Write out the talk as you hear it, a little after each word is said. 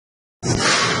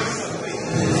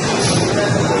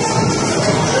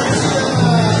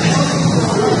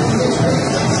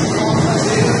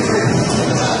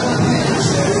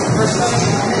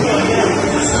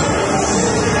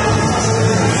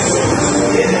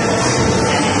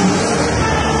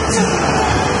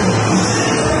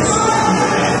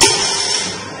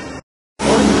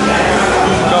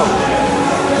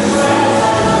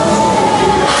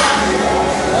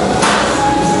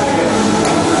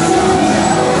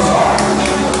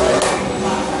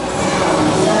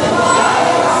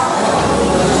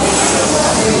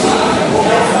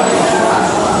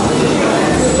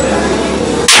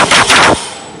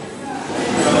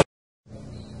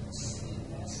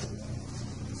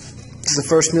This is the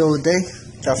first meal of the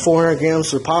day. Got 400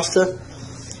 grams of pasta,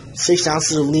 6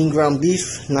 ounces of lean ground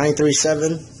beef,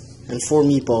 937, and 4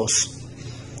 meatballs.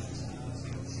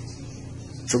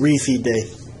 It's a refeed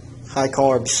day. High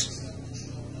carbs.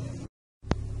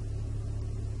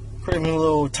 Craving a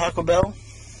little Taco Bell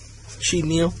cheat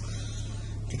meal.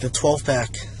 Get the 12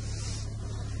 pack.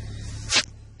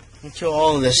 I'm gonna kill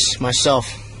all of this myself.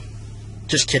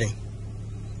 Just kidding.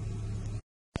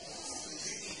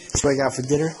 That's what I got for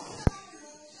dinner.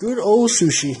 Good old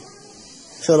sushi.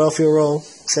 Philadelphia roll,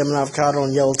 salmon avocado,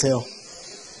 and yellowtail.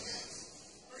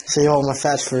 Save all my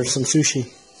fats for some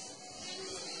sushi.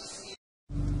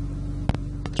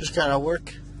 Just got out of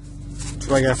work. That's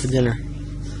what I got for dinner.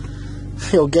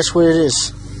 Yo, guess what it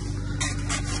is?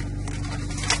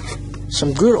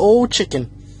 Some good old chicken.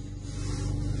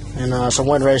 And some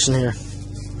white rice in here.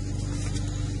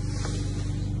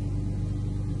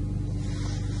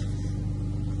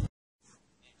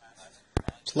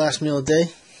 It's the last meal of the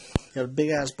day. Got a big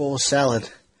ass bowl of salad.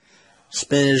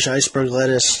 Spinach, iceberg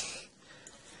lettuce,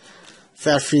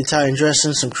 fat-free Italian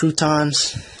dressing, some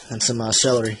croutons, and some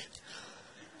celery.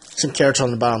 Some carrots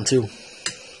on the bottom too.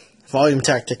 Volume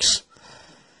tactics.